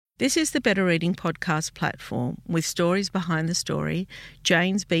This is the Better Reading podcast platform with stories behind the story,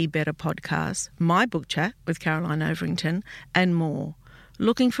 Jane's Be Better podcast, my book chat with Caroline Overington, and more.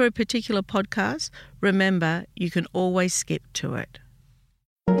 Looking for a particular podcast? Remember, you can always skip to it.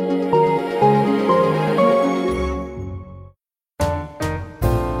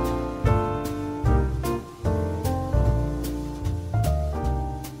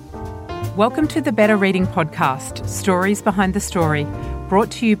 Welcome to the Better Reading podcast, Stories Behind the Story,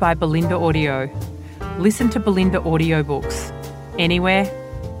 brought to you by Belinda Audio. Listen to Belinda audiobooks anywhere,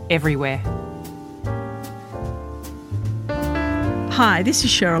 everywhere. Hi, this is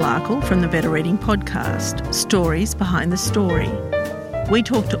Cheryl Arkle from the Better Reading podcast, Stories Behind the Story. We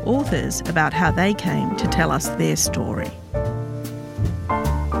talk to authors about how they came to tell us their story.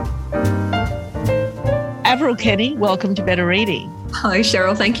 Avril Kenny, welcome to Better Reading. Hello,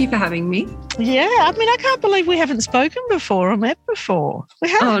 Cheryl. Thank you for having me. Yeah, I can't believe we haven't spoken before or met before. We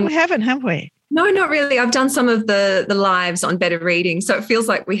haven't, have we? No, not really. I've done some of the lives on Better Reading, so it feels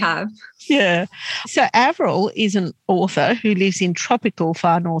like we have. Yeah. So Avril is an author who lives in tropical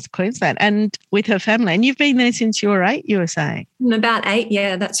far north Queensland and with her family. And you've been there since you were 8, you were saying? About 8,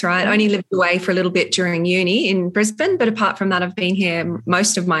 yeah, that's right. I only lived away for a little bit during uni in Brisbane, but apart from that, I've been here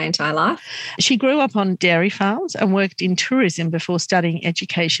most of my entire life. She grew up on dairy farms and worked in tourism before studying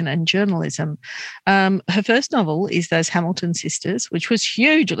education and journalism. Her first novel is Those Hamilton Sisters, which was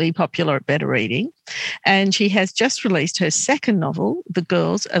hugely popular at Better Reading. And she has just released her second novel, The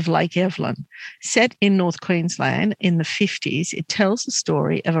Girls of Lake Evelyn. Set in North Queensland in the 50s, it tells the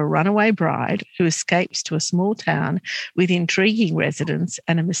story of a runaway bride who escapes to a small town with intriguing residents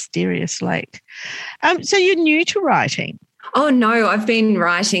and a mysterious lake. So you're new to writing? Oh, no, I've been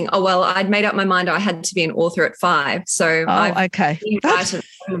writing. Oh, well, I'd made up my mind I had to be an author at 5. So I've been writing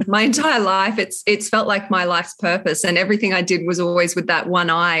my entire life. It's felt like my life's purpose, and everything I did was always with that one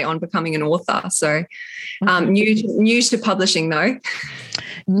eye on becoming an author. So new to publishing, though.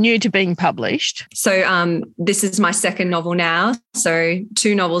 New to being published. So this is my second novel now. So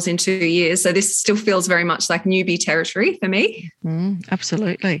 2 novels in 2 years. So this still feels very much like newbie territory for me.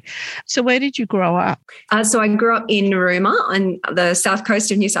 Absolutely. So where did you grow up? So I grew up in Narooma on the south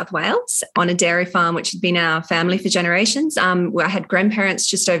coast of New South Wales on a dairy farm, which had been our family for generations. Where I had grandparents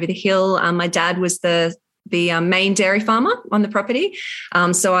just over the hill. My dad was the main dairy farmer on the property.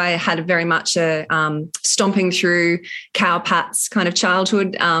 So I had very much a stomping through cow pats kind of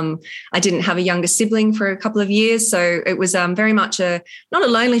childhood. I didn't have a younger sibling for a couple of years. So it was very much not a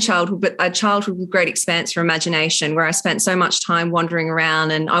lonely childhood, but a childhood with great expanse for imagination, where I spent so much time wandering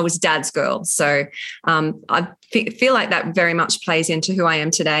around, and I was dad's girl. So I feel like that very much plays into who I am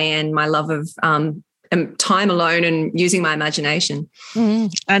today and my love of time alone and using my imagination.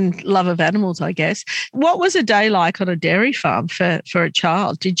 And love of animals, I guess. What was a day like on a dairy farm for a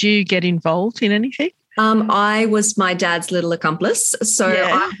child? Did you get involved in anything? I was my dad's little accomplice. So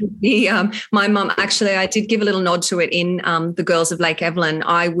I would be, my mum, actually, I did give a little nod to it in The Girls of Lake Evelyn.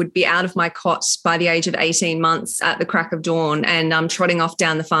 I would be out of my cot by the age of 18 months at the crack of dawn and trotting off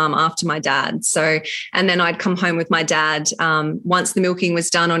down the farm after my dad. So, and then I'd come home with my dad once the milking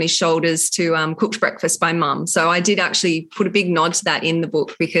was done on his shoulders to cooked breakfast by mum. So I did actually put a big nod to that in the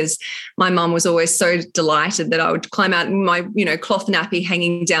book, because my mum was always so delighted that I would climb out in my, cloth nappy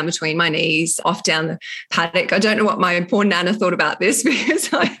hanging down between my knees, off down the paddock. I don't know what my poor Nana thought about this,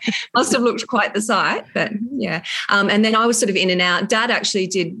 because I must have looked quite the sight, but yeah. And then I was sort of in and out. Dad actually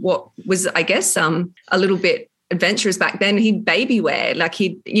did what was, I guess, a little bit adventurous back then. He'd baby wear, like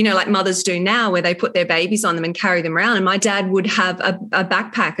like mothers do now, where they put their babies on them and carry them around. And my dad would have a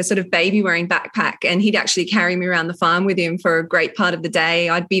backpack, a sort of baby wearing backpack, and he'd actually carry me around the farm with him for a great part of the day.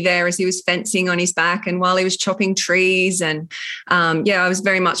 I'd be there as he was fencing on his back and while he was chopping trees. And I was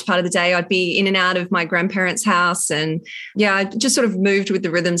very much part of the day. I'd be in and out of my grandparents' house, and I just sort of moved with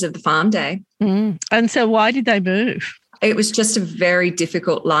the rhythms of the farm day. And so why did they move? It was just a very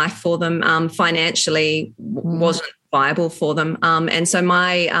difficult life for them. Financially wasn't viable for them. And so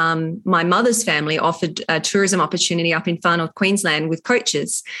my mother's family offered a tourism opportunity up in far north Queensland with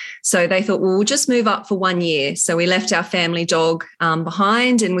coaches. So they thought, well, we'll just move up for 1 year. So we left our family dog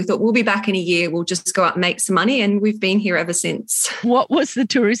behind, and we thought we'll be back in a year. We'll just go up and make some money. And we've been here ever since. What was the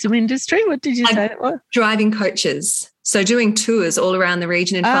tourism industry? What did you say it was? Driving coaches. So doing tours all around the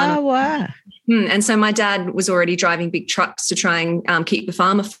region in far north. Wow. And so my dad was already driving big trucks to try and keep the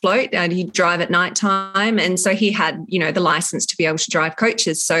farm afloat, and he'd drive at night time. And so he had, the license to be able to drive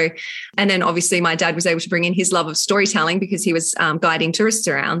coaches. So, and then obviously my dad was able to bring in his love of storytelling because he was guiding tourists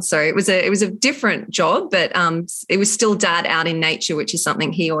around. So it was a different job, but it was still dad out in nature, which is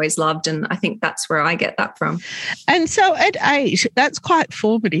something he always loved. And I think that's where I get that from. And so at 8, that's quite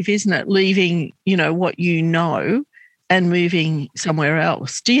formative, isn't it? Leaving, what you know and moving somewhere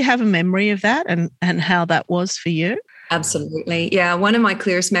else. Do you have a memory of that and how that was for you? Absolutely. Yeah. One of my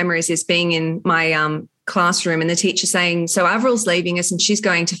clearest memories is being in my classroom and the teacher saying, so Avril's leaving us and she's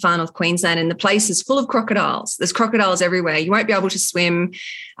going to Far North Queensland and the place is full of crocodiles. There's crocodiles everywhere. You won't be able to swim.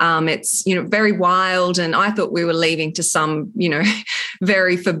 It's, very wild. And I thought we were leaving to some,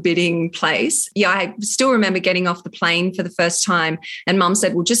 very forbidding place. Yeah, I still remember getting off the plane for the first time and Mum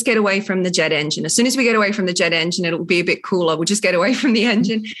said, we'll just get away from the jet engine. As soon as we get away from the jet engine, it'll be a bit cooler. We'll just get away from the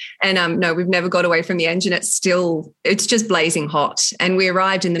engine. And no, we've never got away from the engine. It's just blazing hot. And we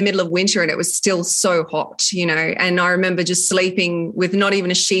arrived in the middle of winter and it was still so hot, and I remember just sleeping with not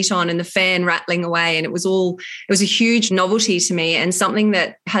even a sheet on and the fan rattling away. And it was a huge novelty to me and something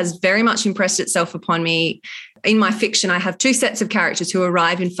that has very much impressed itself upon me. In my fiction, I have 2 sets of characters who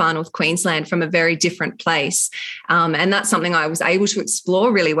arrive in Far North Queensland from a very different place. And that's something I was able to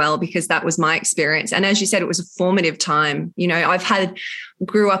explore really well because that was my experience. And as you said, it was a formative time.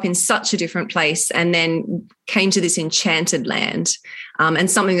 Grew up in such a different place and then came to this enchanted land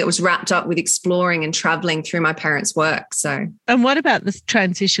and something that was wrapped up with exploring and traveling through my parents' work. So, and what about the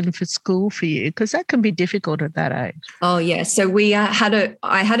transition for school for you? Because that can be difficult at that age. Oh, yeah. So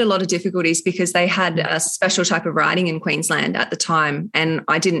I had a lot of difficulties because they had a special type of writing in Queensland at the time and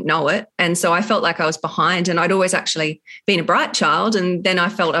I didn't know it. And so I felt like I was behind and I'd always actually been a bright child. And then I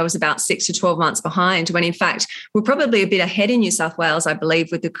felt I was about 6 to 12 months behind when in fact we're probably a bit ahead in New South Wales, I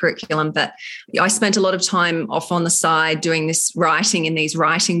believe, with the curriculum. But I spent a lot of time off on the side doing this writing in these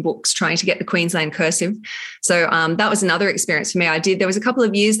writing books, trying to get the Queensland cursive. So that was another experience for me. There was a couple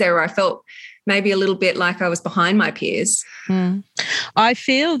of years there where I felt maybe a little bit like I was behind my peers. I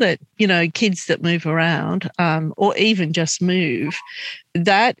feel that, kids that move around or even just move,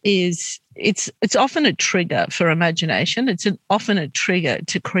 that is, it's often a trigger for imagination. It's often a trigger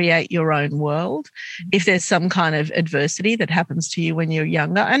to create your own world if there's some kind of adversity that happens to you when you're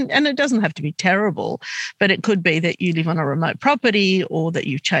younger. And it doesn't have to be terrible, but it could be that you live on a remote property or that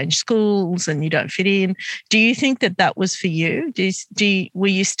you've changed schools and you don't fit in. Do you think that was for you? Were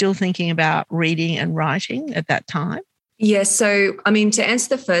you still thinking about reading and writing at that time? Yeah. So, to answer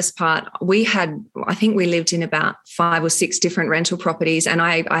the first part, I think we lived in about 5 or 6 different rental properties and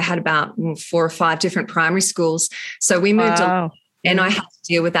I had about 4 or 5 different primary schools. So we moved on and I had to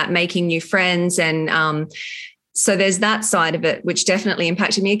deal with that, making new friends. And so there's that side of it, which definitely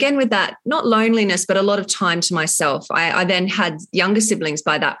impacted me again with that, not loneliness, but a lot of time to myself. I then had younger siblings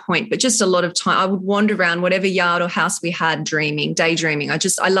by that point, but just a lot of time. I would wander around whatever yard or house we had, daydreaming.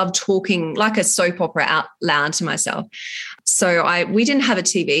 I love talking like a soap opera out loud to myself. So we didn't have a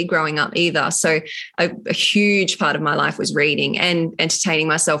TV growing up either. So a huge part of my life was reading and entertaining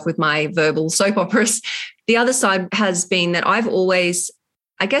myself with my verbal soap operas. The other side has been that I've always,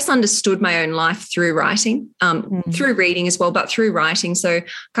 I guess, understood my own life through writing, through reading as well, but through writing. So I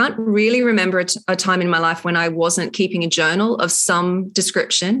can't really remember a time in my life when I wasn't keeping a journal of some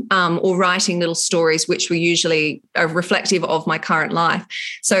description or writing little stories, which were usually reflective of my current life.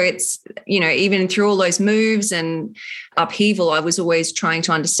 So it's, even through all those moves and upheaval, I was always trying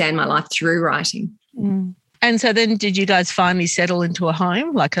to understand my life through writing. And so then did you guys finally settle into a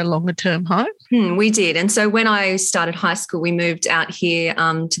home, like a longer term home? We did. And so when I started high school, we moved out here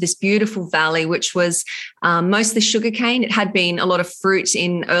to this beautiful valley, which was mostly sugarcane. It had been a lot of fruit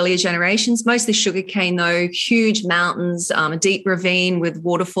in earlier generations, mostly sugarcane though, huge mountains, a deep ravine with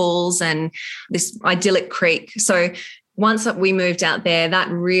waterfalls and this idyllic creek. So once we moved out there, that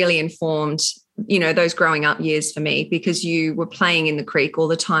really informed those growing up years for me because you were playing in the creek all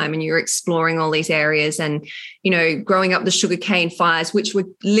the time and you were exploring all these areas and, growing up the sugarcane fires, which were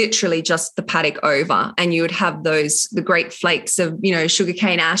literally just the paddock over and you would have the great flakes of,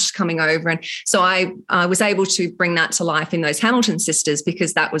 sugarcane ash coming over. And so I was able to bring that to life in those Hamilton sisters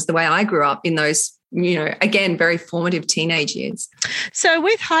because that was the way I grew up in those, again, very formative teenage years. So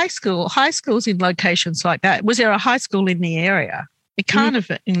with high schools in locations like that, was there a high school in the area? It kind of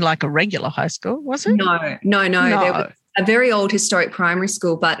in like a regular high school, was it? No. There was a very old historic primary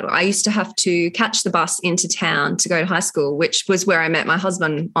school, but I used to have to catch the bus into town to go to high school, which was where I met my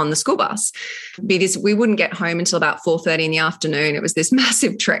husband on the school bus. Because we wouldn't get home until about 4:30 in the afternoon. It was this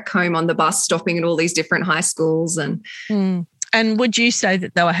massive trek home on the bus, stopping at all these different high schools. And would you say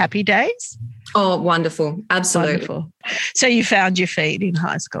that they were happy days? Oh, wonderful. Absolutely. Wonderful. So you found your feet in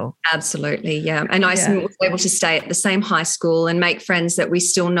high school. Absolutely, yeah. And I was able to stay at the same high school and make friends that we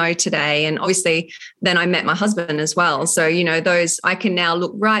still know today. And obviously then I met my husband as well. So, I can now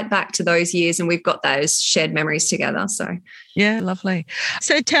look right back to those years and we've got those shared memories together. So, yeah, lovely.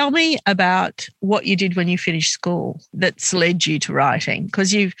 So tell me about what you did when you finished school that's led you to writing,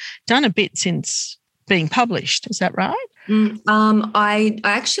 because you've done a bit since being published. Is that right? I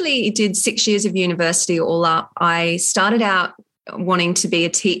actually did 6 years of university all up. I started out wanting to be a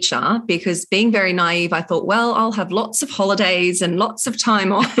teacher because, being very naive, I thought, well, I'll have lots of holidays and lots of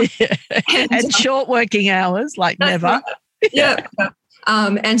time off. and short working hours like never. Right. Yeah.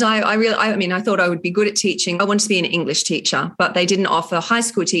 And I thought I would be good at teaching. I wanted to be an English teacher, but they didn't offer high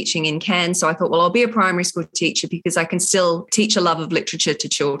school teaching in Cairns. So I thought, well, I'll be a primary school teacher because I can still teach a love of literature to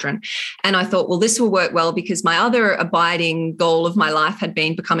children. And I thought, well, this will work well because my other abiding goal of my life had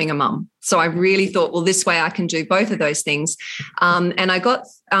been becoming a mum. So I really thought, well, this way I can do both of those things. And I got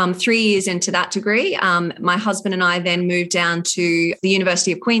 3 years into that degree. My husband and I then moved down to the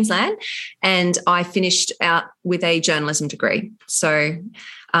University of Queensland, and I finished out with a journalism degree. So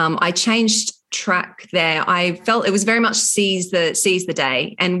I changed track there. I felt it was very much seize the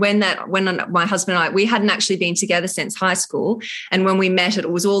day. And when my husband and I, we hadn't actually been together since high school. And when we met, it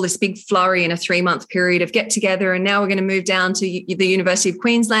was all this big flurry in a 3-month period of get together. And now we're going to move down to the University of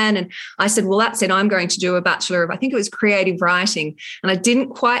Queensland. And I said, well, that's it. I'm going to do a Bachelor of, I think it was creative writing. And I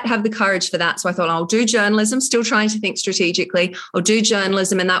didn't quite have the courage for that. So I thought, I'll do journalism, still trying to think strategically. I'll do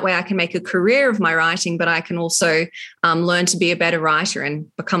journalism. And that way I can make a career of my writing, but I can also learn to be a better writer and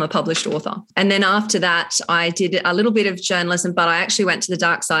become a published author. And then after that, I did a little bit of journalism, but I actually went to the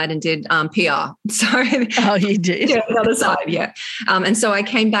dark side and did PR. So, oh, you did? Yeah, the other side, yeah. And so I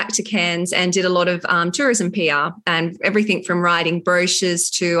came back to Cairns and did a lot of tourism PR and everything from writing brochures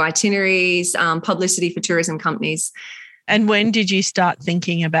to itineraries, publicity for tourism companies. And when did you start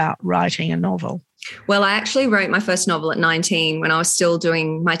thinking about writing a novel? Well, I actually wrote my first novel at 19 when I was still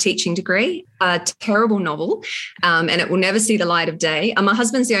doing my teaching degree, a terrible novel, and it will never see the light of day. And my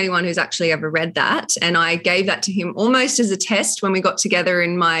husband's the only one who's actually ever read that. And I gave that to him almost as a test when we got together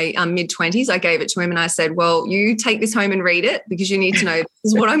in my mid-20s. I gave it to him and I said, well, you take this home and read it because you need to know this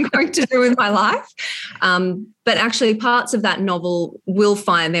is what I'm going to do with my life. But actually parts of that novel will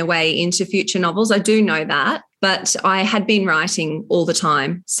find their way into future novels. I do know that. But I had been writing all the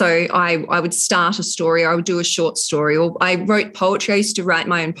time. So I would start a story, or I would do a short story, or I wrote poetry. I used to write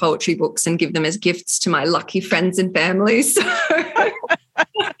my own poetry books and give them as gifts to my lucky friends and families.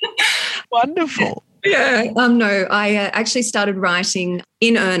 Wonderful. Yeah. No, I actually started writing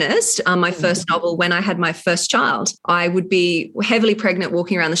in earnest my first novel when I had my first child. I would be heavily pregnant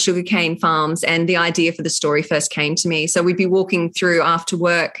walking around the sugarcane farms, and the idea for the story first came to me. So we'd be walking through after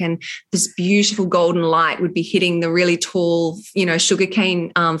work and this beautiful golden light would be hitting the really tall,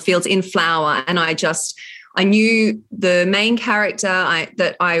 sugarcane fields in flower. And I knew the main character,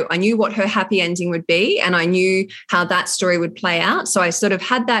 I knew what her happy ending would be, and I knew how that story would play out. So I sort of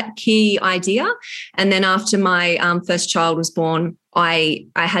had that key idea. And then after my first child was born, I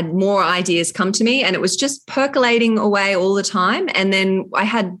had more ideas come to me, and it was just percolating away all the time. And then I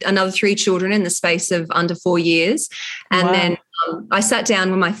had another 3 children in the space of under 4 years. And then I sat down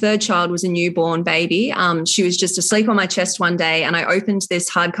when my third child was a newborn baby. She was just asleep on my chest one day, and I opened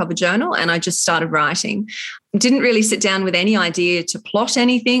this hardcover journal and I just started writing. Didn't really sit down with any idea to plot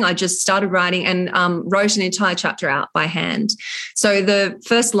anything. I just started writing and wrote an entire chapter out by hand. So the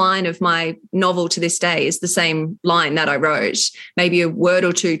first line of my novel to this day is the same line that I wrote, maybe a word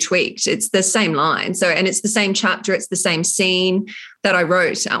or two tweaked. It's the same line. So, and it's the same chapter. It's the same scene that I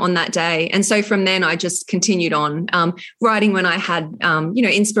wrote on that day. And so from then I just continued on writing when I had,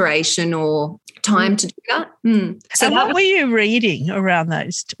 inspiration or time to do that. So what were you reading around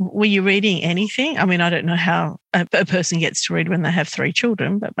those? Were you reading anything? I mean, I don't know how a person gets to read when they have 3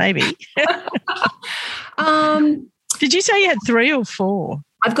 children, but maybe. Did you say you had 3 or 4?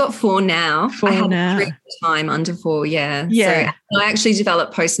 I've got 4 now. 4 I had now. 3 at the time, under 4, yeah. Yeah. So I actually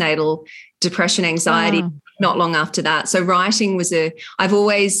developed postnatal depression, anxiety not long after that. So writing was I've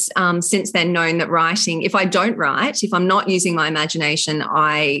always since then known that writing, if I don't write, if I'm not using my imagination,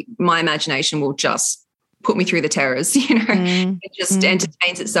 my imagination will just put me through the terrors, It just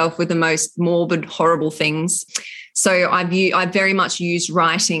entertains itself with the most morbid, horrible things. So I've very much used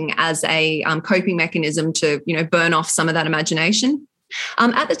writing as a coping mechanism to, burn off some of that imagination.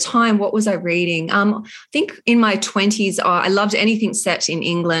 At the time, what was I reading? I think in my 20s, I loved anything set in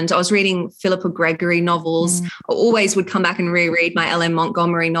England. I was reading Philippa Gregory novels. I always would come back and reread my L.M.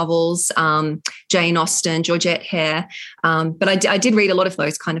 Montgomery novels, Jane Austen, Georgette Hare. But I did read a lot of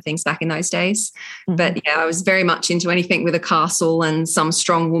those kind of things back in those days. But yeah, I was very much into anything with a castle and some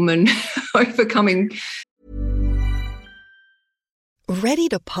strong woman overcoming. Ready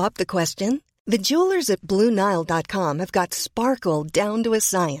to pop the question? The jewelers at BlueNile.com have got sparkle down to a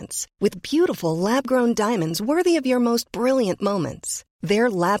science with beautiful lab-grown diamonds worthy of your most brilliant moments. Their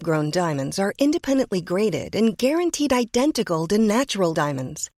lab-grown diamonds are independently graded and guaranteed identical to natural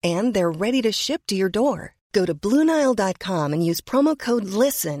diamonds, and they're ready to ship to your door. Go to BlueNile.com and use promo code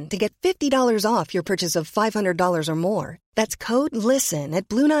LISTEN to get $50 off your purchase of $500 or more. That's code LISTEN at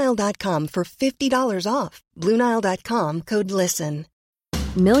BlueNile.com for $50 off. BlueNile.com, code LISTEN.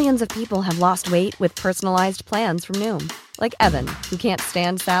 Millions of people have lost weight with personalized plans from Noom. Like Evan, who can't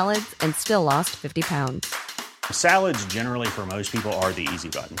stand salads and still lost 50 pounds. Salads generally for most people are the easy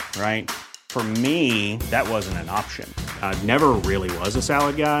button, right? For me, that wasn't an option. I never really was a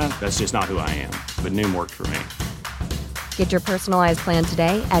salad guy. That's just not who I am. But Noom worked for me. Get your personalized plan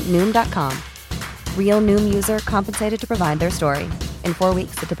today at Noom.com. Real Noom user compensated to provide their story. In 4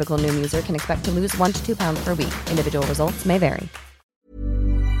 weeks, the typical Noom user can expect to lose 1 to 2 pounds per week. Individual results may vary.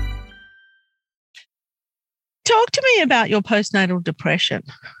 Talk to me about your postnatal depression.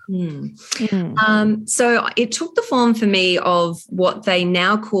 So it took the form for me of what they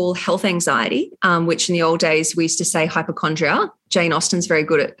now call health anxiety, which in the old days we used to say hypochondria. Jane Austen's very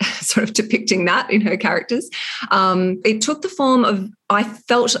good at sort of depicting that in her characters. It took the form of, I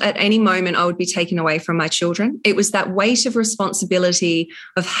felt at any moment I would be taken away from my children. It was that weight of responsibility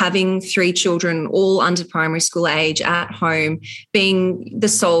of having 3 children, all under primary school age, at home, being the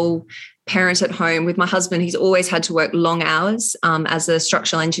sole parent at home with my husband. He's always had to work long hours as a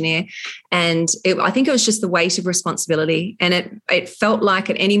structural engineer. And I think it was just the weight of responsibility. And it felt like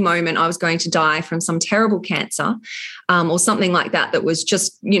at any moment I was going to die from some terrible cancer or something like that, that was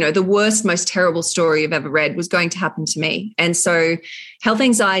just, the worst, most terrible story I've ever read was going to happen to me. And so health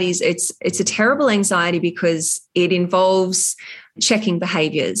anxiety, it's a terrible anxiety because it involves checking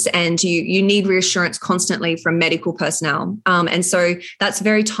behaviors and you need reassurance constantly from medical personnel. And so that's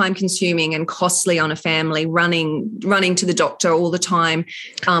very time consuming and costly on a family, running to the doctor all the time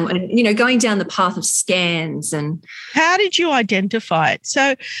and, going down the path of scans. And how did you identify it?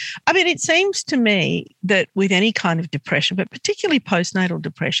 So, I mean, it seems to me that with any kind of depression, but particularly postnatal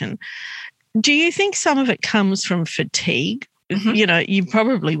depression, do you think some of it comes from fatigue? You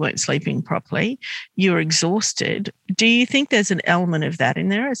probably weren't sleeping properly. You're exhausted. Do you think there's an element of that in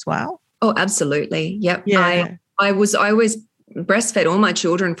there as well? Oh, absolutely. Yep. Yeah. I always breastfed all my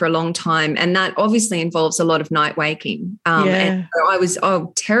children for a long time, and that obviously involves a lot of night waking. And so I was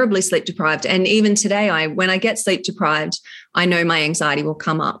terribly sleep deprived. And even today, when I get sleep deprived, I know my anxiety will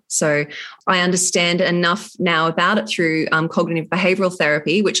come up. So I understand enough now about it through cognitive behavioral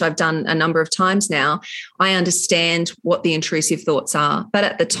therapy, which I've done a number of times now. I understand what the intrusive thoughts are. But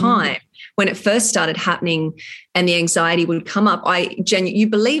at the time, when it first started happening and the anxiety would come up, you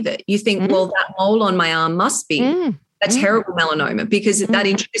believe it. You think, well, that mole on my arm must be a terrible melanoma because that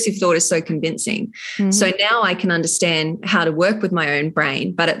intrusive thought is so convincing. So now I can understand how to work with my own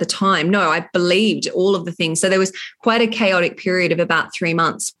brain. But at the time, no, I believed all of the things. So there was quite a chaotic period of about 3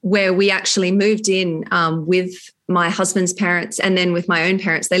 months where we actually moved in with my husband's parents and then with my own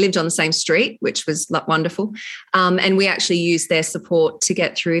parents. They lived on the same street, which was wonderful. And we actually used their support to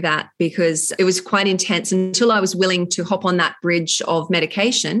get through that because it was quite intense until I was willing to hop on that bridge of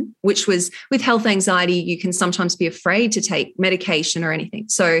medication, which was with health anxiety, you can sometimes be afraid to take medication or anything.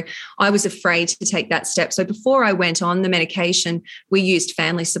 So I was afraid to take that step. So before I went on the medication, we used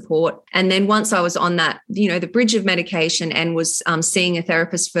family support. And then once I was on that, the bridge of medication and was seeing a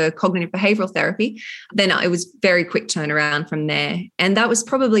therapist for cognitive behavioral therapy, then it was very quick turnaround from there. And that was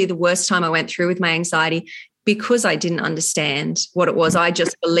probably the worst time I went through with my anxiety because I didn't understand what it was. I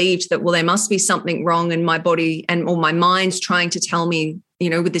just believed that, well, there must be something wrong in my body or my mind's trying to tell me,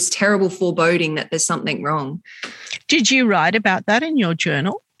 with this terrible foreboding that there's something wrong. Did you write about that in your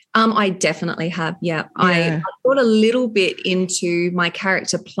journal? I definitely have. Yeah. I got a little bit into my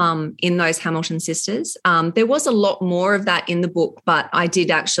character Plum in those Hamilton sisters. There was a lot more of that in the book, but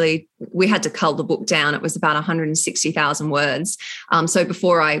we had to cull the book down. It was about 160,000 words. So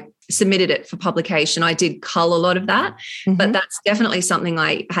before I submitted it for publication, I did cull a lot of that, but that's definitely something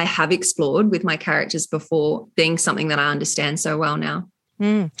I have explored with my characters before, being something that I understand so well now.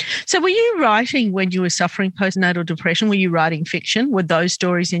 So were you writing when you were suffering postnatal depression? Were you writing fiction? Were those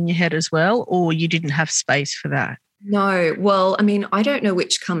stories in your head as well, or you didn't have space for that? No. Well, I mean, I don't know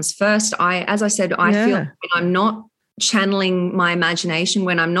which comes first. As I said, I feel when I'm not channeling my imagination,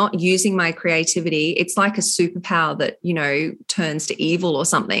 when I'm not using my creativity, it's like a superpower that, turns to evil or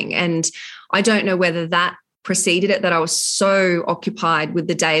something. And I don't know whether that preceded it, that I was so occupied with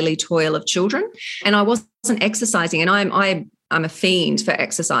the daily toil of children and I wasn't exercising. And I'm a fiend for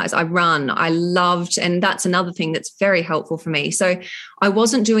exercise. I run. I loved, and that's another thing that's very helpful for me. So I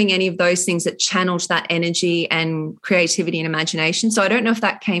wasn't doing any of those things that channeled that energy and creativity and imagination. So I don't know if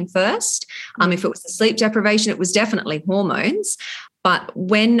that came first. If it was the sleep deprivation, it was definitely hormones. But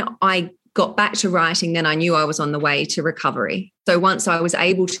when I got back to writing, then I knew I was on the way to recovery. So once I was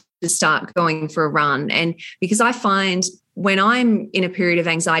able to start going for a run, and because I find when I'm in a period of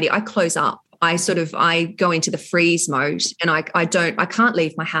anxiety, I close up. I go into the freeze mode and I can't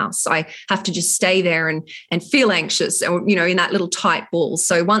leave my house. I have to just stay there and feel anxious, or, in that little tight ball.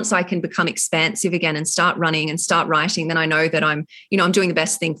 So once I can become expansive again and start running and start writing, then I know that I'm doing the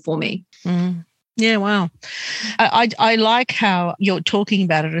best thing for me. Mm. Yeah, wow. I like how you're talking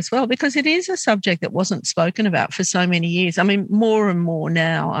about it as well, because it is a subject that wasn't spoken about for so many years. I mean, more and more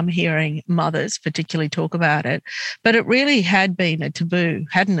now I'm hearing mothers particularly talk about it, but it really had been a taboo,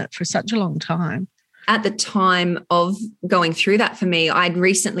 hadn't it, for such a long time? At the time of going through that for me, I'd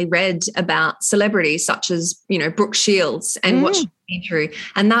recently read about celebrities such as, Brooke Shields and what she'd been through.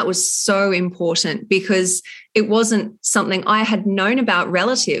 And that was so important because it wasn't something I had known about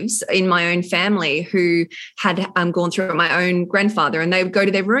relatives in my own family who had gone through it. My own grandfather, and they would go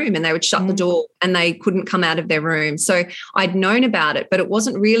to their room and they would shut the door and they couldn't come out of their room. So I'd known about it, but it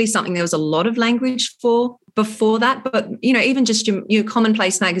wasn't really something there was a lot of language for before that. But, even just your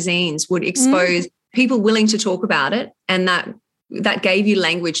commonplace magazines would expose people willing to talk about it, and that gave you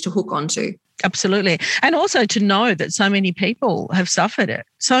language to hook onto. Absolutely. And also to know that so many people have suffered it,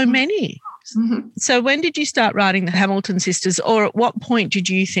 so many. Mm-hmm. So when did you start writing the Hamilton Sisters, or at what point did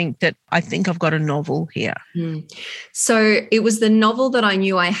you think that I think I've got a novel here? So it was the novel that I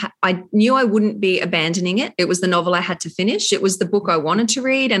knew I knew I wouldn't be abandoning it. It was the novel I had to finish. It was the book I wanted to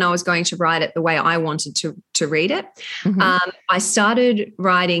read, and I was going to write it the way I wanted to read it. Mm-hmm. I started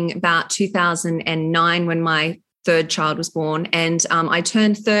writing about 2009 when my third child was born, and I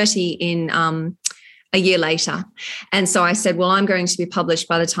turned 30 in a year later. And so I said, well, I'm going to be published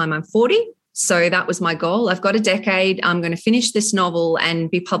by the time I'm 40. So that was my goal. I've got a decade. I'm going to finish this novel and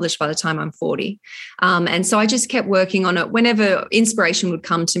be published by the time I'm 40. And so I just kept working on it whenever inspiration would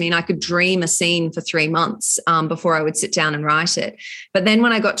come to me, and I could dream a scene for 3 months before I would sit down and write it. But then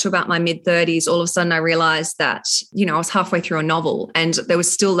when I got to about my mid-30s, all of a sudden I realized that, I was halfway through a novel and there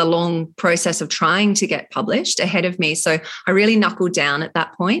was still a long process of trying to get published ahead of me. So I really knuckled down at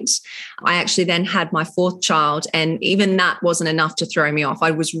that point. I actually then had my fourth child, and even that wasn't enough to throw me off.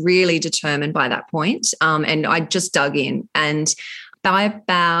 I was really determined by that point, and I just dug in. And by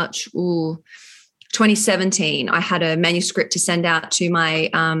about 2017, I had a manuscript to send out to my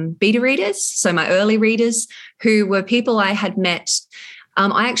beta readers, so my early readers, who were people I had met.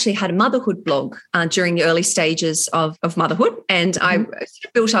 I actually had a motherhood blog during the early stages of motherhood, and I sort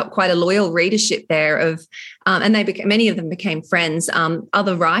of built up quite a loyal readership there and many of them became friends,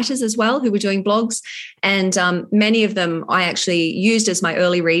 other writers as well who were doing blogs. And many of them I actually used as my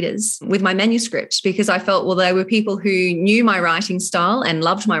early readers with my manuscript, because I felt, well, they were people who knew my writing style and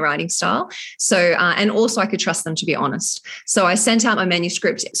loved my writing style. So, and also I could trust them to be honest. So I sent out my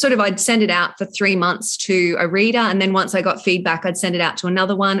manuscript, I'd send it out for 3 months to a reader. And then once I got feedback, I'd send it out to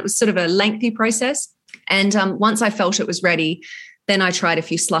another one. It was sort of a lengthy process. And once I felt it was ready, then I tried a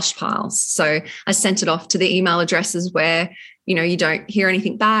few slush piles. So I sent it off to the email addresses where, you don't hear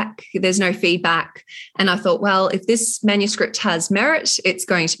anything back, there's no feedback. And I thought, well, if this manuscript has merit, it's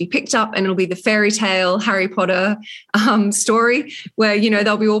going to be picked up and it'll be the fairy tale Harry Potter story where,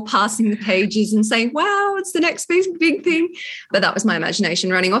 they'll be all passing the pages and saying, wow, it's the next big thing. But that was my imagination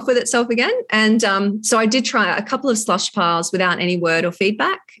running off with itself again. And so I did try a couple of slush piles without any word or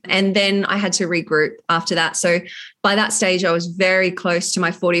feedback. And then I had to regroup after that. So by that stage, I was very close to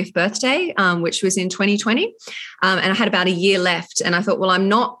my 40th birthday, which was in 2020. And I had about a year left. And I thought, well, I'm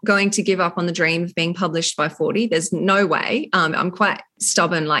not going to give up on the dream of being published by 40. There's no way. I'm quite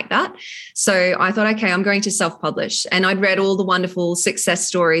stubborn like that. So I thought, okay, I'm going to self-publish. And I'd read all the wonderful success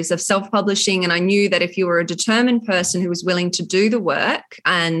stories of self-publishing. And I knew that if you were a determined person who was willing to do the work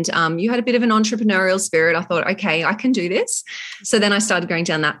and you had a bit of an entrepreneurial spirit, I thought, okay, I can do this. So then I started going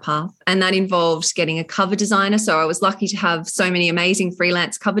down that path. And that involved getting a cover designer. So I was lucky to have so many amazing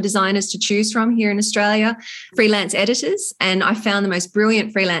freelance cover designers to choose from here in Australia, freelance editors. And I found the most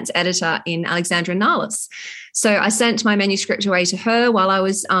brilliant freelance editor in Alexandra Nahles. So I sent my manuscript away to her while I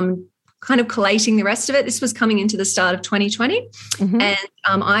was kind of collating the rest of it. This was coming into the start of 2020. Mm-hmm. And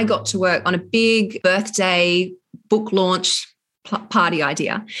I got to work on a big birthday book launch party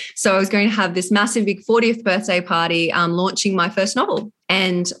idea. So I was going to have this massive big 40th birthday party launching my first novel.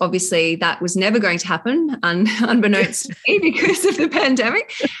 And obviously that was never going to happen, unbeknownst to me because of the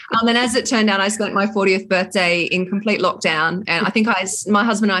pandemic. And as it turned out, I spent my 40th birthday in complete lockdown. And I think my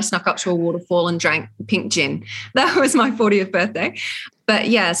husband and I snuck up to a waterfall and drank pink gin. That was my 40th birthday. But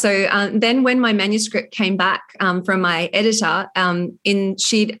yeah, so then when my manuscript came back from my editor,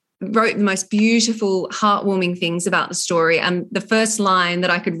 she'd wrote the most beautiful, heartwarming things about the story. And the first line that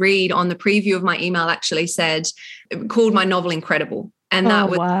I could read on the preview of my email actually called my novel incredible. And that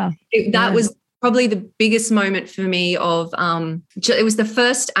was probably the biggest moment for me it was the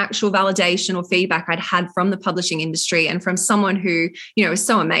first actual validation or feedback I'd had from the publishing industry and from someone who, is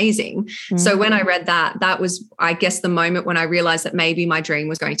so amazing. Mm-hmm. So when I read that was, I guess, the moment when I realized that maybe my dream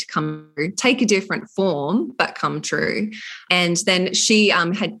was going to come true, take a different form, but come true. And then she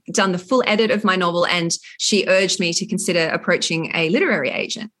had done the full edit of my novel and she urged me to consider approaching a literary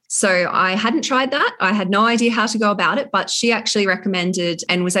agent. So I hadn't tried that. I had no idea how to go about it, but she actually recommended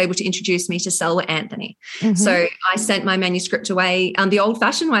and was able to introduce me to Selwa Anthony. Mm-hmm. So I sent my manuscript away the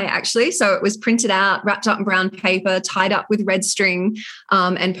old-fashioned way, actually. So it was printed out, wrapped up in brown paper, tied up with red string,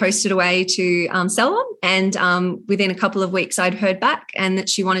 and posted away to Selwa. And within a couple of weeks, I'd heard back and that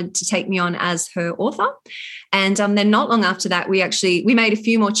she wanted to take me on as her author. And then not long after that, we made a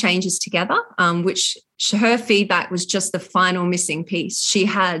few more changes together, which her feedback was just the final missing piece. She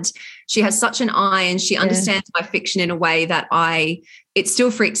has such an eye and she understands my fiction in a way that it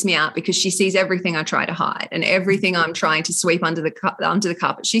still freaks me out because she sees everything I try to hide and everything I'm trying to sweep under the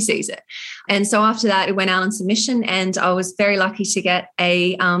carpet. She sees it. And so after that, it went out on submission and I was very lucky to get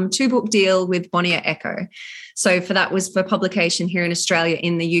a 2-book deal with Bonnier Echo. So that was for publication here in Australia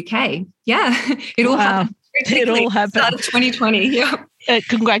in the UK. Yeah, it all happened. It all happened. Start of 2020, yeah.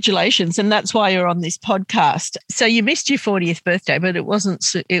 Congratulations. And that's why you're on this podcast. So you missed your 40th birthday, but it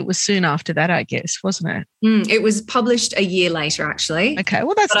was soon after that, I guess, wasn't it? It was published a year later, actually. Okay,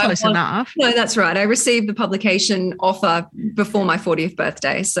 well, that's close enough. No, that's right. I received the publication offer before my 40th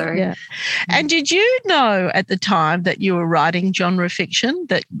birthday. So, yeah. And did you know at the time that you were writing genre fiction,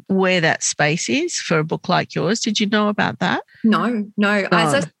 that where that space is for a book like yours? Did you know about that? No. As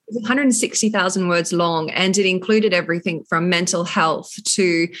I said, it was 160,000 words long, and it included everything from mental health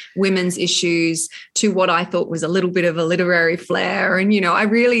to women's issues to what I thought was a little bit of a literary flair. And,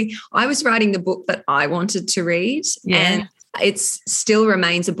 I was writing the book that I wanted to read. Yeah. And it still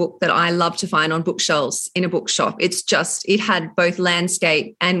remains a book that I love to find on bookshelves in a bookshop. It had both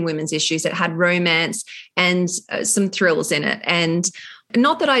landscape and women's issues. It had romance and some thrills in it. And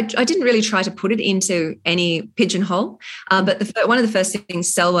not that I didn't really try to put it into any pigeonhole, but one of the first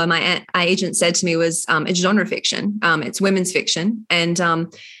things Selwa, my agent, said to me was it's genre fiction. It's women's fiction. And,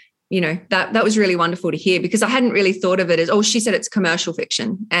 that was really wonderful to hear because I hadn't really thought of it as, she said it's commercial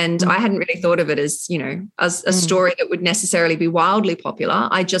fiction. And I hadn't really thought of it as, as a story that would necessarily be wildly popular.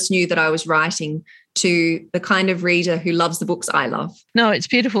 I just knew that I was writing to the kind of reader who loves the books I love. No, it's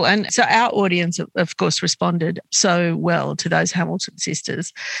beautiful. And so our audience, of course, responded so well to those Hamilton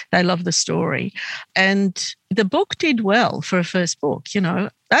sisters. They love the story. And the book did well for a first book.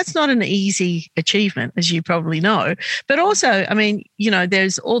 That's not an easy achievement, as you probably know. But also,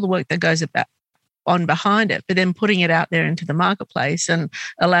 there's all the work that goes on behind it, but then putting it out there into the marketplace and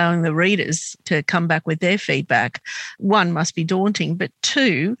allowing the readers to come back with their feedback, one, must be daunting, but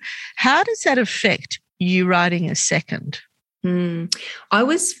two, how does that affect you writing a second? I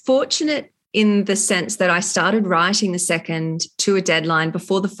was fortunate in the sense that I started writing the second to a deadline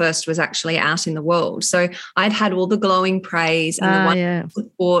before the first was actually out in the world. So I'd had all the glowing praise and the wonderful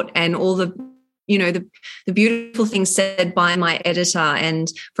support and all the the beautiful things said by my editor and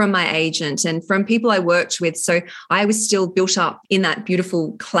from my agent and from people I worked with. So I was still built up in that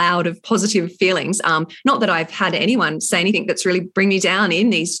beautiful cloud of positive feelings. Not that I've had anyone say anything that's really bring me down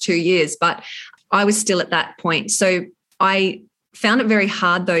in these 2 years, but I was still at that point. So I found it very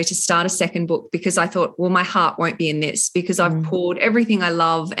hard, though, to start a second book because I thought, well, my heart won't be in this because I've poured everything I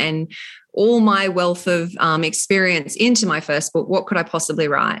love and all my wealth of experience into my first book. What could I possibly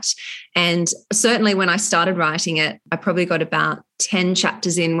write? And certainly when I started writing it, I probably got about 10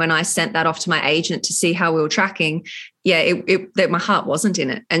 chapters in when I sent that off to my agent to see how we were tracking. Yeah, that my heart wasn't in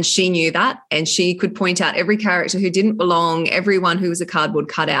it. And she knew that. And she could point out every character who didn't belong, everyone who was a cardboard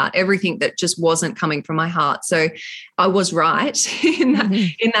cutout, everything that just wasn't coming from my heart. So I was right in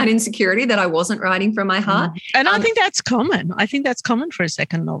that insecurity that I wasn't writing from my heart. And I think that's common. I think that's common for a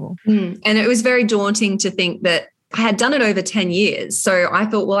second novel. And it was very daunting to think that I had done it over 10 years. So I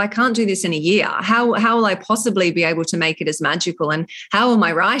thought, well, I can't do this in a year. How will I possibly be able to make it as magical? And how will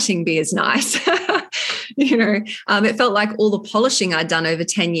my writing be as nice? It felt like all the polishing I'd done over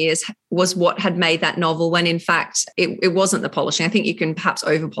 10 years was what had made that novel, when in fact it wasn't the polishing. I think you can perhaps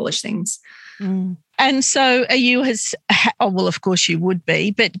over polish things. Mm. And so are you well, of course you would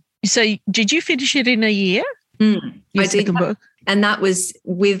be, but so did you finish it in a year? I did. Book? And that was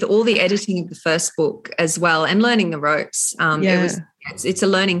with all the editing of the first book as well, and learning the ropes. It's a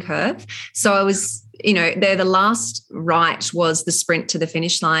learning curve. So I was, the last write was the sprint to the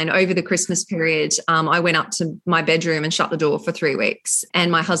finish line. Over the Christmas period, I went up to my bedroom and shut the door for 3 weeks.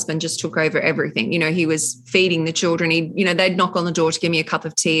 And my husband just took over everything. He was feeding the children. They'd knock on the door to give me a cup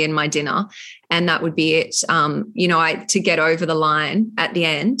of tea and my dinner, and that would be it, to get over the line at the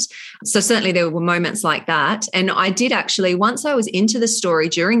end. So certainly there were moments like that. And I did actually, once I was into the story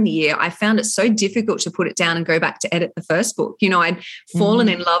during the year, I found it so difficult to put it down and go back to edit the first book. I'd fallen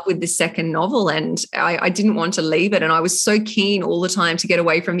in love with the second novel, and I didn't want to leave it. And I was so keen all the time to get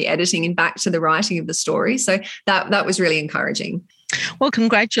away from the editing and back to the writing of the story. So that was really encouraging. Well,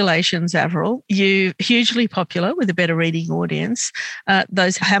 congratulations, Avril. You're hugely popular with a better reading audience.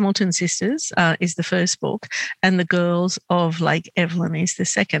 Those Hamilton Sisters is the first book, and The Girls of Lake Evelyn is the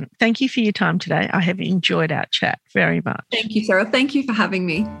second. Thank you for your time today. I have enjoyed our chat very much. Thank you, Sarah. Thank you for having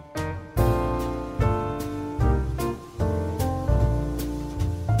me.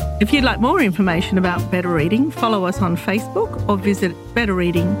 If you'd like more information about Better Reading, follow us on Facebook or visit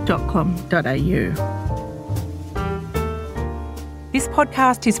betterreading.com.au. This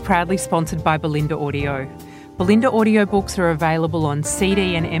podcast is proudly sponsored by Belinda Audio. Belinda audiobooks are available on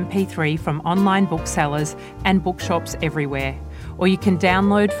CD and MP3 from online booksellers and bookshops everywhere, or you can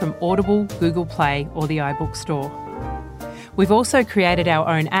download from Audible, Google Play or the iBook Store. We've also created our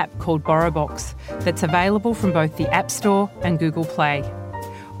own app called BorrowBox that's available from both the App Store and Google Play.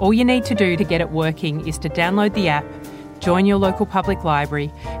 All you need to do to get it working is to download the app, join your local public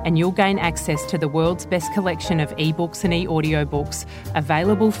library, and you'll gain access to the world's best collection of ebooks and e-audiobooks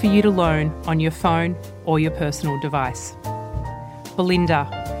available for you to loan on your phone or your personal device. Belinda,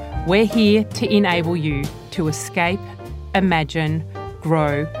 we're here to enable you to escape, imagine,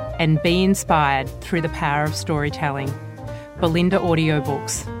 grow, and be inspired through the power of storytelling. Belinda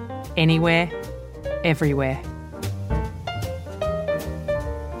Audiobooks. Anywhere, everywhere.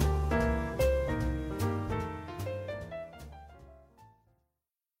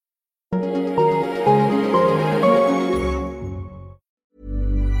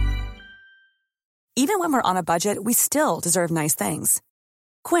 Even when we're on a budget, we still deserve nice things.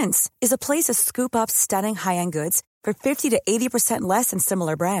 Quince is a place to scoop up stunning high-end goods for 50 to 80% less than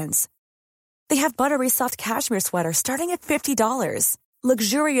similar brands. They have buttery soft cashmere sweaters starting at $50,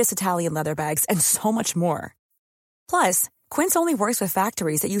 luxurious Italian leather bags, and so much more. Plus, Quince only works with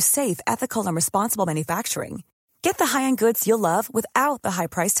factories that use safe, ethical, and responsible manufacturing. Get the high-end goods you'll love without the high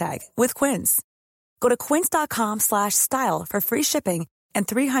price tag with Quince. Go to quince.com/style for free shipping and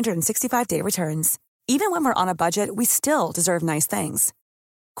 365-day returns. Even when we're on a budget, we still deserve nice things.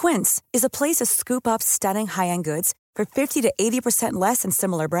 Quince is a place to scoop up stunning high-end goods for 50 to 80% less than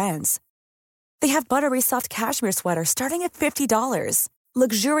similar brands. They have buttery soft cashmere sweaters starting at $50,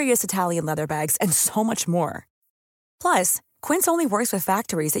 luxurious Italian leather bags, and so much more. Plus, Quince only works with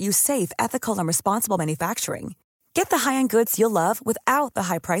factories that use safe, ethical, and responsible manufacturing. Get the high-end goods you'll love without the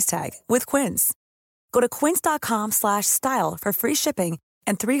high price tag with Quince. Go to quince.com/style for free shipping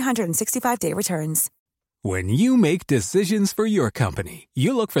and 365-day returns. When you make decisions for your company,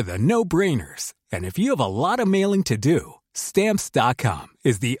 you look for the no-brainers. And if you have a lot of mailing to do, Stamps.com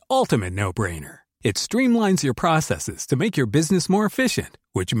is the ultimate no-brainer. It streamlines your processes to make your business more efficient,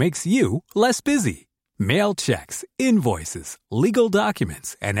 which makes you less busy. Mail checks, invoices, legal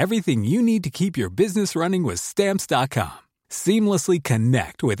documents, and everything you need to keep your business running with Stamps.com. Seamlessly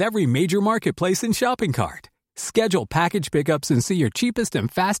connect with every major marketplace and shopping cart. Schedule package pickups and see your cheapest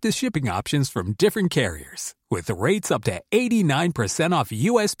and fastest shipping options from different carriers, with rates up to 89% off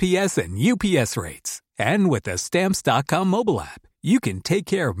USPS and UPS rates. And with the Stamps.com mobile app, you can take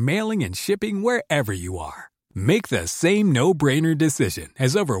care of mailing and shipping wherever you are. Make the same no-brainer decision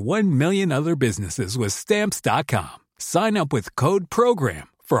as over 1 million other businesses with Stamps.com. Sign up with code PROGRAM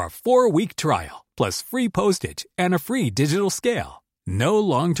for a 4-week trial, plus free postage and a free digital scale. No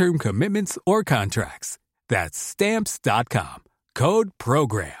long-term commitments or contracts. That's Stamps.com. Code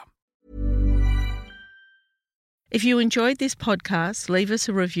PROGRAM. If you enjoyed this podcast, leave us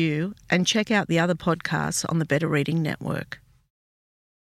a review and check out the other podcasts on the Better Reading Network.